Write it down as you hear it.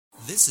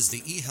This is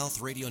the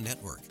eHealth Radio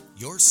Network,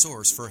 your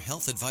source for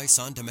health advice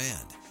on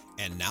demand.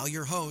 And now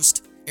your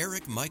host,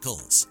 Eric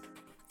Michaels.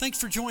 Thanks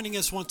for joining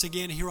us once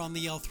again here on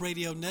the eHealth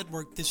Radio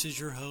Network. This is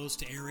your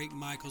host, Eric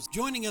Michaels.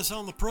 Joining us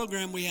on the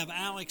program, we have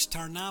Alex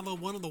Tarnava,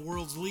 one of the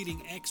world's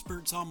leading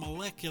experts on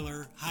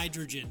molecular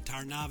hydrogen.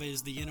 Tarnava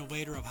is the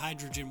innovator of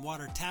hydrogen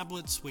water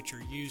tablets, which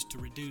are used to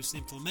reduce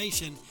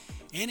inflammation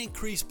and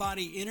increase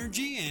body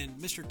energy. And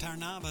Mr.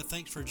 Tarnava,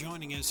 thanks for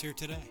joining us here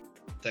today.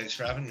 Thanks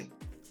for having me.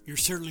 You're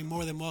certainly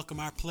more than welcome.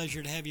 Our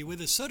pleasure to have you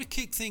with us. So to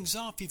kick things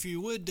off, if you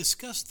would,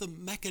 discuss the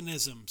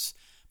mechanisms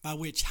by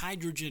which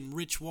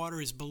hydrogen-rich water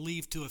is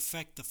believed to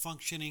affect the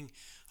functioning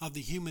of the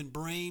human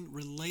brain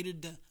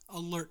related to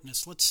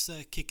alertness. Let's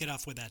kick it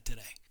off with that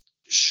today.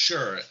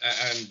 Sure.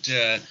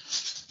 And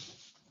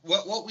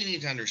what we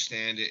need to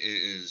understand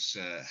is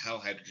how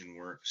hydrogen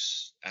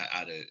works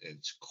at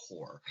its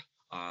core.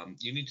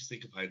 You need to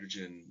think of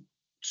hydrogen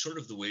sort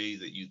of the way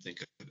that you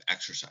think of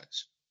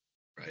exercise.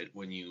 Right?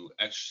 When you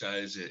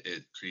exercise,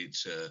 it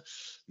creates a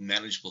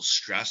manageable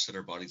stress that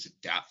our bodies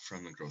adapt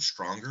from and grow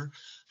stronger.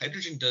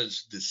 Hydrogen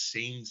does the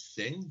same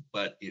thing,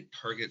 but it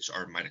targets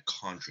our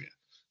mitochondria.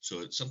 So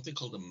it's something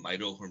called a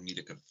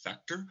mitohormetic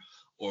effector,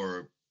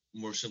 or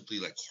more simply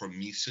like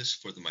hormesis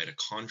for the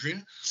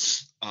mitochondria,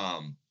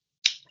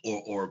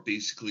 or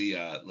basically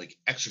like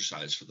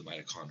exercise for the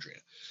mitochondria.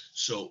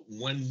 So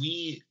when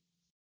we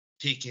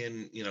take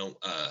in,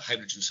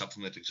 hydrogen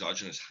supplement,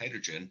 exogenous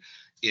hydrogen,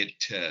 it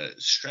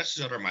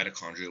stresses out our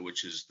mitochondria,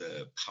 which is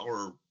the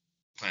power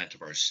plant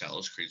of our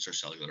cells, creates our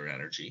cellular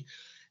energy.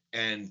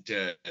 And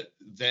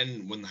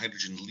then when the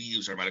hydrogen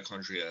leaves, our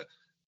mitochondria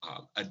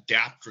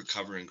adapt,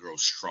 recover, and grow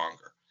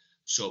stronger.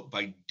 So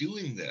by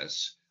doing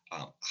this,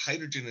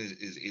 hydrogen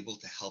is able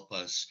to help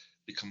us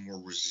become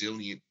more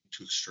resilient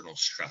to external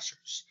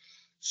stressors.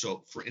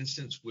 So, for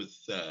instance, with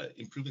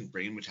improving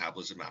brain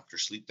metabolism after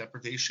sleep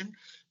deprivation,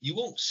 you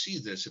won't see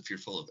this if you're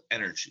full of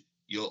energy.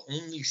 You'll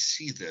only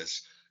see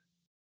this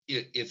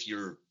if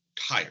you're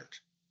tired,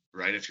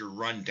 right? If you're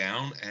run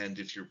down and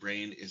if your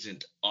brain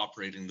isn't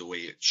operating the way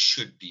it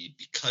should be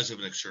because of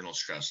an external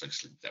stress like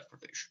sleep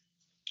deprivation.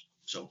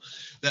 So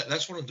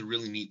that's one of the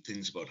really neat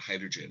things about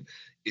hydrogen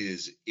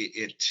is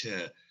it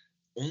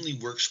only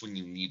works when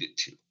you need it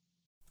to.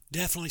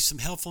 Definitely some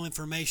helpful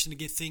information to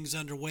get things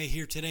underway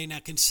here today. Now,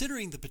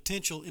 considering the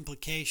potential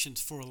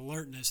implications for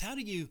alertness, how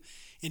do you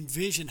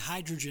envision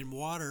hydrogen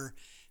water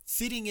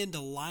fitting into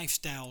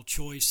lifestyle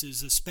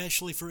choices,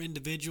 especially for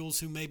individuals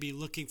who may be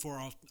looking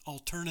for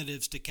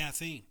alternatives to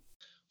caffeine?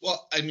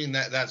 Well, I mean,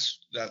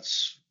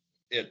 that's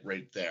it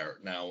right there.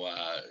 Now,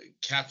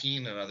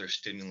 caffeine and other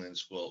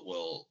stimulants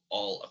will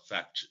all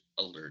affect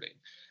alerting.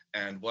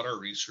 And what our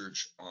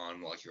research on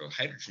molecular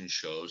hydrogen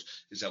shows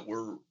is that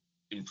we're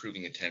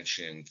improving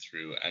attention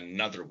through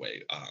another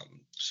way,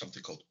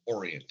 something called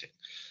orienting.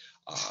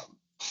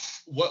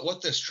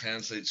 What this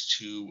translates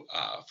to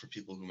for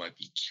people who might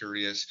be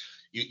curious,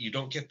 you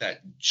don't get that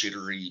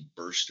jittery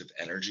burst of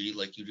energy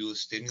like you do with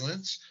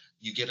stimulants.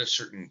 You get a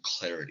certain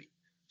clarity.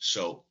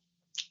 So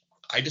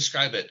I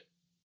describe it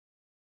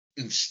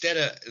instead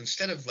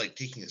of like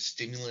taking a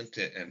stimulant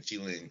and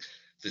feeling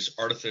this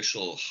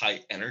artificial high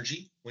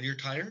energy when you're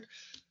tired,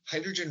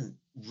 hydrogen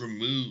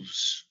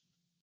removes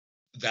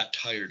that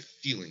tired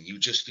feeling. You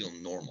just feel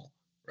normal,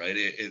 right?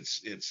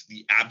 It's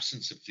the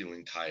absence of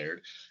feeling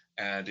tired,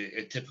 and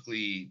it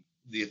typically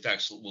the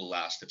effects will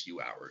last a few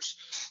hours.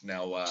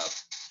 Now,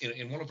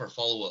 in one of our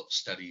follow-up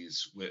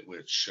studies,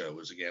 which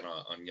was again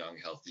on young,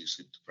 healthy,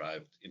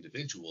 sleep-deprived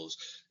individuals,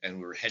 and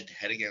we were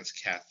head-to-head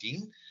against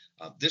caffeine,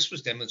 this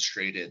was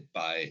demonstrated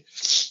by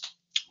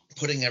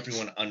putting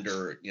everyone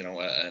under,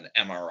 an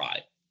MRI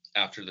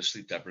after the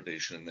sleep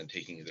deprivation and then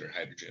taking either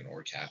hydrogen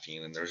or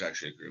caffeine. And there's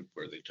actually a group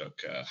where they took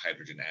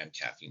hydrogen and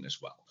caffeine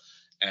as well.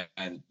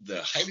 And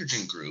the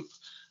hydrogen group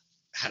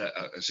had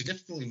a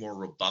significantly more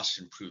robust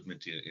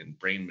improvement in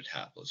brain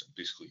metabolism,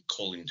 basically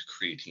choline to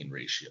creatine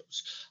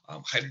ratios.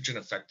 Hydrogen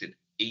affected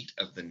 8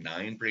 of the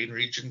 9 brain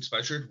regions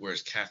measured,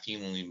 whereas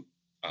caffeine only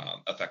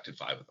affected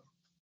 5 of them.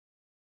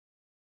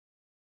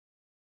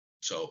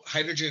 So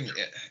hydrogen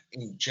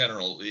in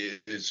general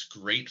is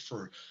great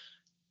for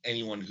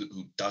anyone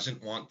who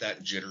doesn't want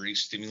that jittery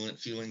stimulant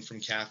feeling from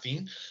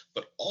caffeine,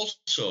 but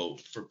also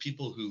for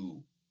people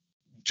who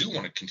do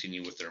want to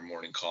continue with their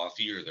morning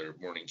coffee or their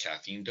morning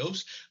caffeine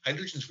dose.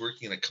 Hydrogen's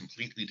working in a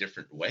completely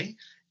different way,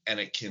 and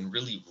it can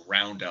really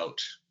round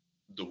out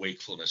the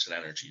wakefulness and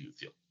energy you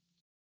feel.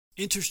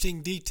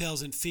 Interesting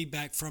details and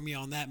feedback from you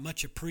on that.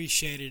 Much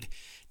appreciated.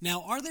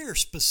 Now, are there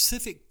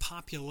specific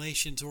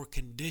populations or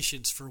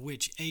conditions for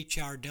which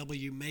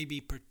HRW may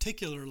be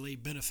particularly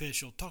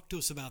beneficial? Talk to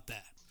us about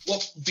that.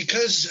 Well,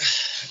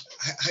 because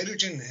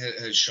hydrogen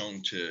has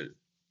shown to,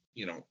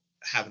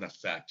 have an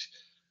effect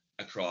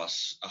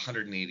across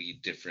 180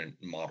 different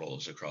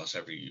models across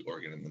every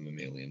organ in the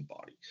mammalian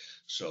body.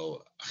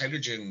 So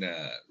hydrogen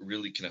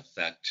really can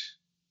affect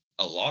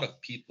a lot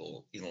of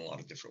people in a lot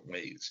of different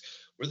ways.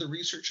 Where the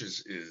research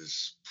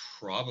is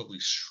probably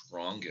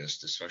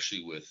strongest,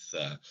 especially with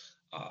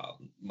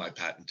my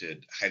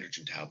patented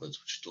hydrogen tablets,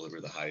 which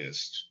deliver the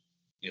highest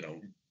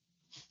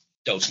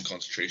dose and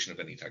concentration of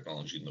any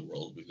technology in the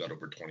world. We've got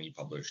over 20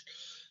 published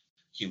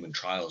human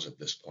trials at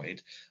this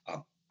point.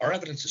 Our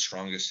evidence is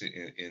strongest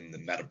in the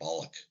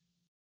metabolic,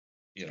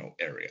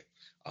 area.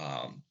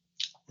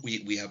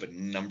 We have a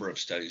number of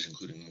studies,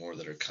 including more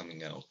that are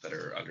coming out that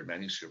are under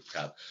manuscript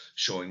prep,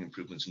 showing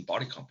improvements in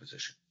body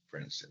composition, for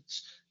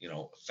instance,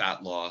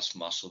 fat loss,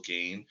 muscle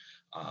gain.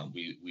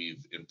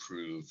 We've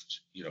improved,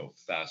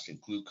 fasting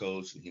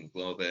glucose and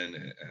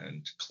hemoglobin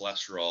and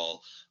cholesterol,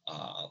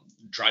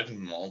 driving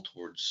them all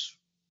towards,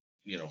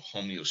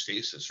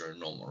 homeostasis or a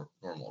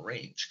normal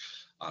range.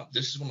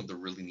 This is one of the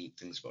really neat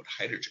things about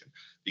hydrogen,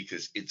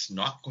 because it's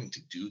not going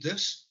to do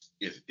this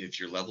if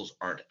your levels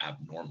aren't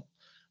abnormal.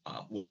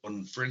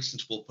 When, for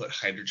instance, we'll put a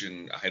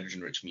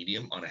hydrogen-rich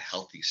medium on a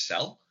healthy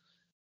cell,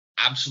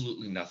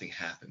 absolutely nothing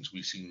happens.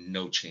 We see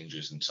no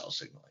changes in cell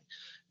signaling.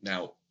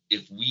 Now,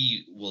 if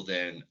we will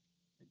then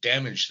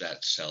damage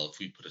that cell, if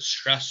we put a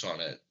stress on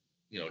it,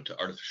 to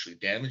artificially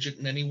damage it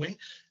in any way,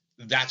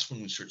 that's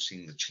when we start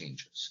seeing the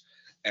changes.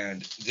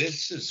 And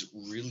this is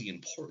really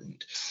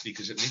important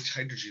because it makes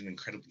hydrogen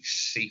incredibly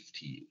safe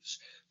to use.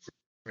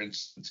 For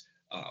instance,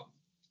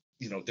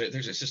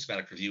 there's a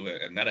systematic review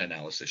and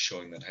meta-analysis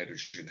showing that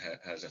hydrogen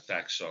has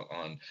effects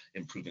on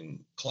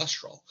improving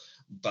cholesterol.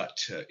 But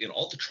in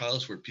all the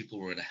trials where people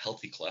were in a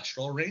healthy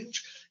cholesterol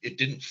range, it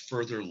didn't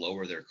further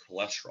lower their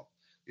cholesterol.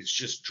 It's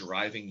just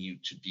driving you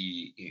to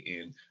be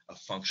in a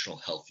functional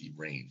healthy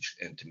range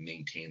and to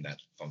maintain that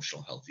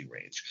functional healthy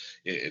range.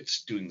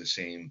 It's doing the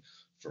same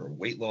for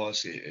weight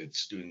loss.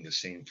 It's doing the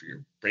same for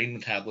your brain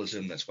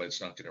metabolism. That's why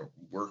it's not going to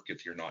work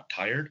if you're not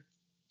tired.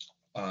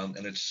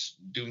 And it's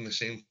doing the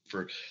same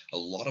for a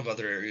lot of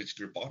other areas of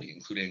your body,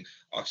 including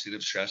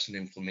oxidative stress and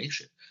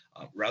inflammation.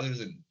 Rather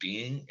than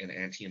being an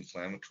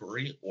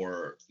anti-inflammatory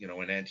or,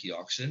 an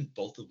antioxidant,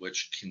 both of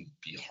which can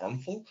be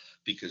harmful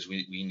because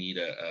we need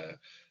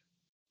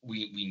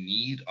we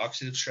need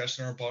oxidative stress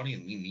in our body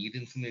and we need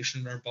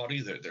inflammation in our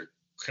body. They're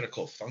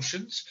critical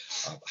functions.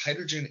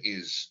 Hydrogen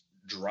is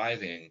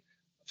driving,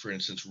 for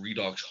instance,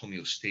 redox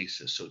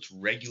homeostasis. So it's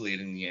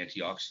regulating the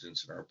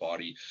antioxidants in our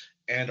body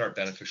and our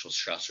beneficial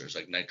stressors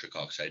like nitric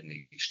oxide and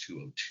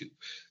H2O2.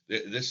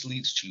 This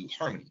leads to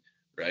harmony,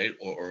 right?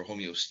 Or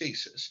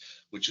homeostasis,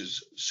 which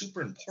is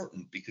super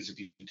important because if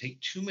you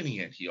take too many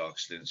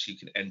antioxidants, you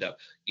can end up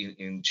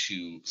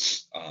into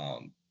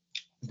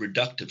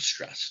reductive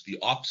stress, the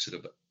opposite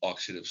of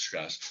oxidative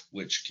stress,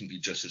 which can be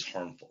just as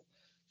harmful.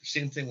 The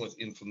same thing with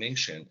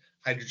inflammation.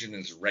 Hydrogen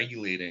is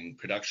regulating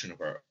production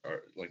of our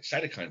like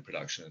cytokine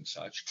production and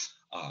such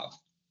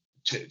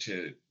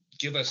to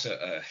give us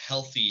a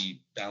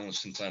healthy,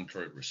 balanced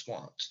inflammatory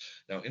response.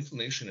 Now,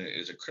 inflammation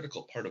is a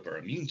critical part of our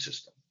immune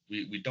system.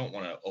 We don't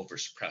want to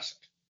oversuppress it.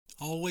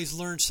 Always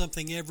learn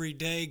something every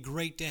day.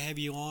 Great to have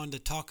you on to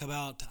talk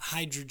about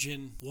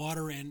hydrogen,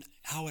 water, and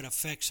how it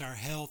affects our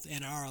health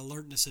and our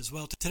alertness as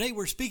well. Today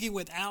we're speaking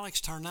with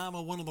Alex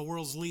Tarnava, one of the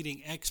world's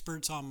leading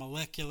experts on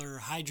molecular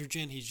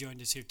hydrogen. He's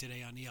joined us here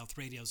today on eHealth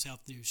Radio's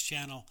Health News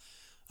Channel,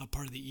 a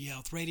part of the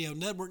eHealth Radio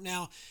Network.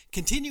 Now,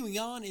 continuing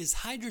on, is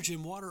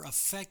hydrogen water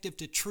effective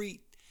to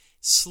treat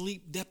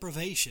sleep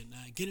deprivation?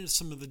 Get into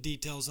some of the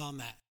details on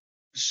that.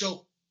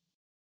 So,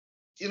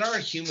 in our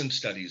human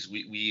studies,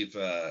 we've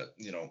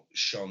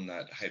shown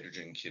that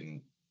hydrogen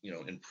can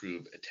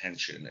improve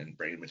attention and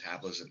brain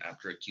metabolism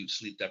after acute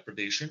sleep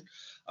deprivation.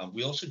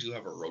 We also do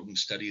have a rodent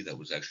study that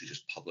was actually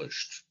just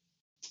published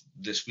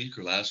this week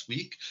or last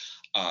week,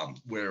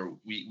 where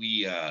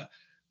we're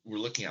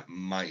looking at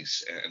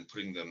mice and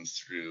putting them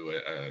through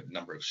a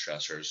number of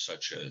stressors,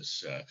 such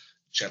as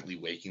gently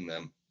waking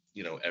them,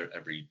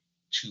 every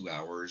 2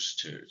 hours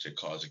to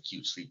cause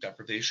acute sleep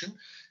deprivation,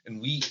 and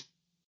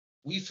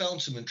we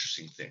found some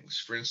interesting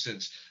things. For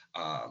instance,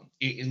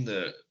 in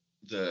the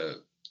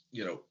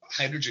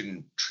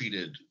hydrogen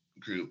treated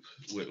group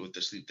with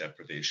the sleep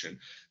deprivation,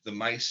 the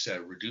mice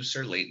reduced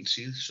their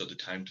latency, so the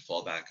time to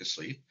fall back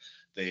asleep.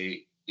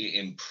 They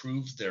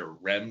improved their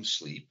REM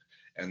sleep,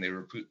 and they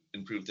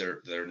improved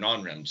their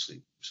non-REM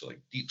sleep, so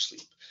like deep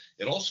sleep.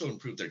 It also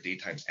improved their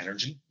daytime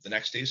energy the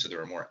next day, so they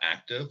were more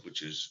active,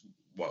 which is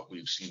what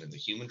we've seen in the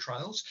human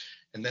trials.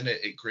 And then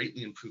it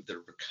greatly improved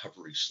their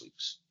recovery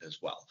sleeps as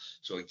well.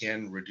 So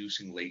again,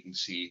 reducing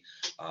latency,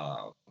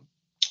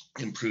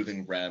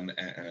 improving REM,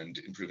 and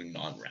improving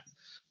non-REM.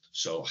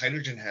 So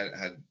hydrogen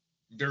had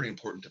very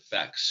important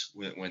effects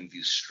when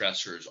these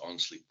stressors on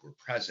sleep were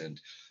present.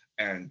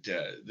 And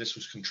this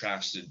was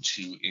contrasted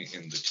to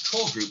in the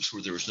control groups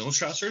where there was no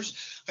stressors.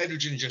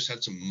 Hydrogen just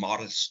had some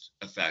modest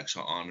effects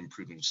on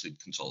improving sleep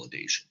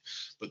consolidation.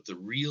 But the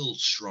real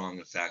strong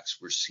effects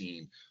were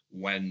seen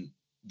when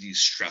these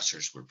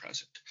stressors were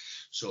present.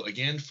 So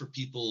again, for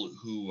people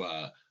who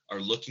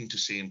are looking to,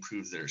 say,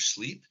 improve their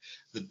sleep,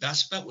 the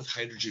best bet with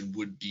hydrogen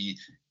would be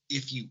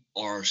if you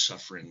are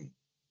suffering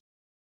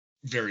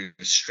various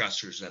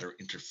stressors that are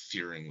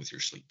interfering with your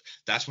sleep.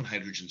 That's when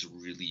hydrogen's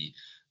really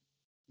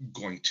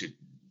going to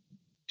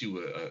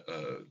do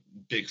a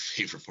big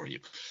favor for you.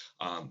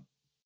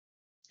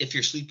 If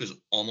your sleep is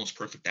almost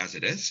perfect as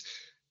it is,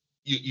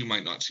 you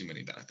might not see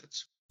many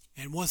benefits.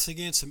 And once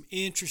again, some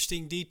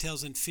interesting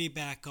details and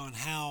feedback on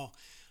how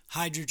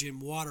hydrogen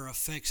water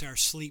affects our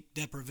sleep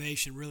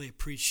deprivation. Really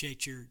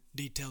appreciate your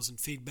details and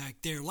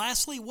feedback there.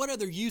 Lastly, what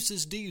other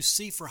uses do you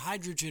see for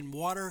hydrogen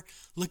water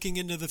looking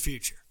into the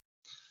future?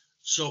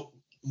 So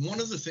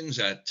one of the things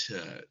that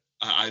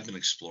I've been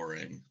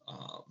exploring,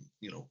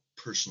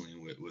 personally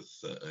with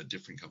a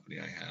different company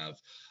I have,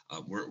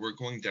 we're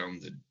going down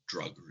the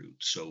drug route.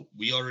 So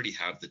we already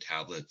have the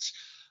tablets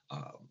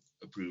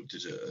approved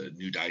as a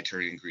new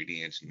dietary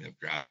ingredient, and we have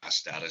GRAS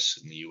status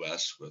in the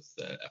U.S. with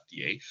the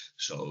FDA,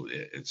 so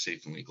it's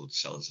safe and legal to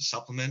sell as a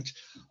supplement.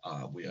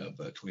 We have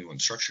a 21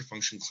 structure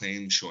function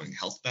claim showing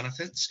health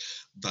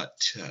benefits, but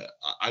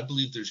I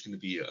believe there's going to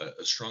be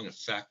a strong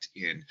effect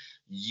in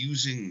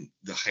using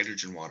the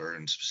hydrogen water,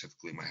 and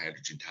specifically my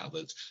hydrogen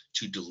tablets,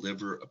 to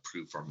deliver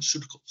approved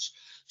pharmaceuticals.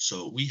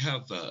 So we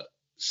have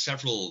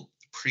several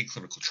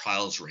preclinical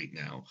trials right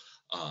now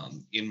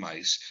in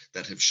mice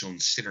that have shown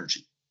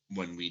synergy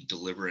when we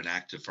deliver an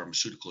active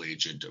pharmaceutical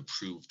agent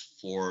approved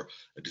for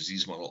a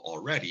disease model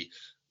already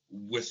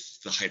with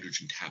the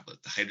hydrogen tablet.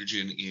 The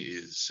hydrogen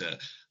is,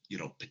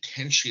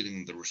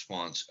 potentiating the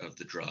response of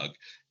the drug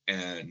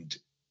and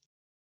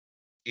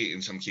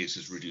in some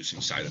cases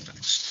reducing side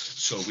effects.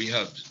 So we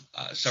have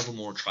several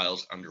more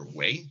trials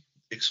underway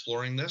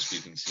exploring this.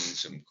 We've been seeing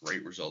some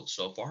great results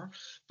so far,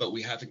 but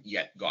we haven't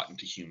yet gotten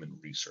to human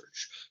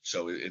research.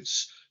 So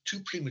it's too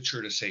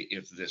premature to say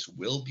if this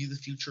will be the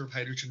future of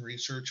hydrogen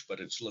research, but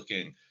it's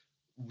looking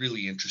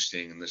really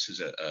interesting. And this is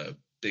a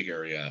big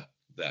area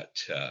that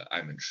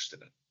I'm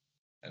interested in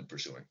and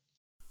pursuing.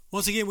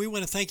 Once again, we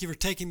want to thank you for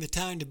taking the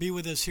time to be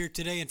with us here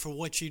today and for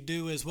what you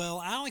do as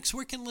well. Alex,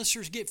 where can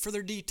listeners get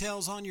further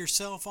details on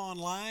yourself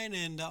online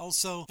and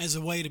also as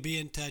a way to be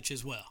in touch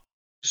as well?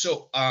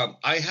 So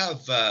I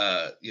have,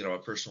 a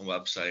personal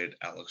website,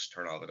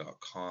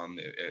 alextarnava.com.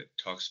 It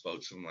talks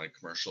about some of my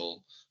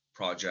commercial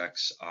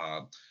projects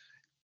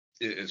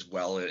as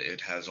well.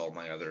 It has all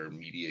my other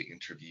media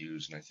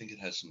interviews, and I think it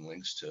has some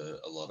links to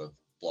a lot of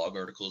blog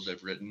articles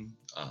I've written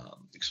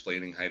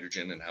explaining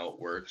hydrogen and how it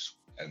works,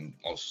 and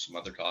also some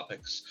other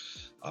topics.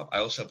 I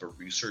also have a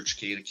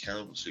ResearchGate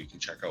account, so you can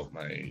check out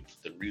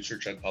the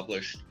research I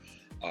published.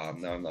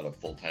 Now I'm not a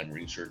full-time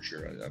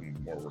researcher. I'm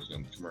more working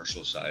on the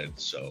commercial side.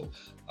 So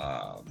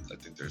I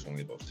think there's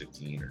only about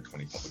 15 or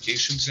 20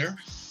 publications there.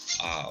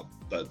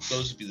 But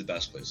those would be the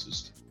best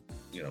places,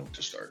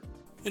 to start.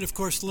 And of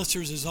course,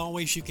 listeners, as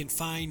always, you can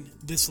find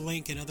this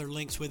link and other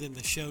links within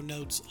the show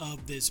notes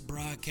of this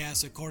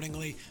broadcast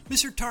accordingly.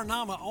 Mr.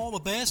 Tarnava, all the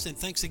best, and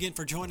thanks again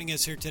for joining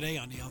us here today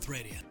on eHealth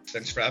Radio.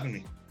 Thanks for having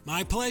me.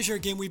 My pleasure.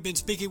 Again, we've been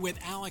speaking with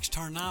Alex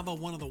Tarnava,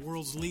 one of the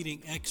world's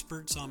leading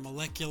experts on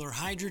molecular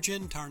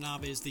hydrogen.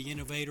 Tarnava is the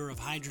innovator of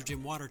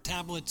hydrogen water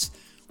tablets,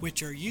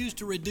 which are used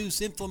to reduce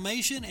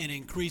inflammation and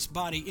increase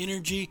body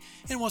energy.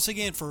 And once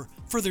again, for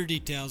further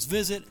details,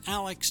 visit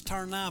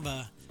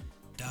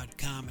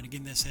alextarnava.com. And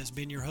again, this has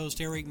been your host,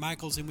 Eric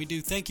Michaels, and we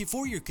do thank you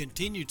for your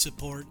continued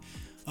support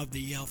of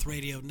the eHealth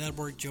Radio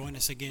Network. Join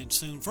us again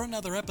soon for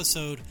another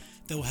episode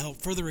that will help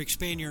further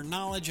expand your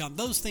knowledge on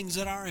those things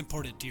that are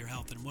important to your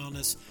health and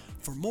wellness.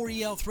 For more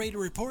eHealth Radio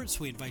reports,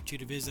 we invite you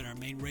to visit our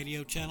main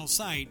radio channel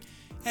site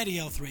at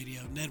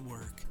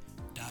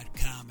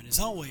eHealthRadioNetwork.com. And as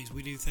always,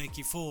 we do thank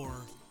you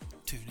for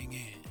tuning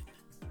in.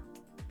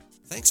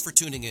 Thanks for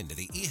tuning in to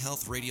the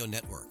eHealth Radio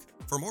Network.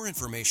 For more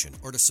information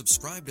or to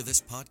subscribe to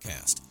this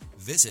podcast,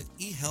 visit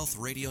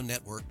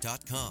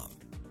eHealthRadioNetwork.com.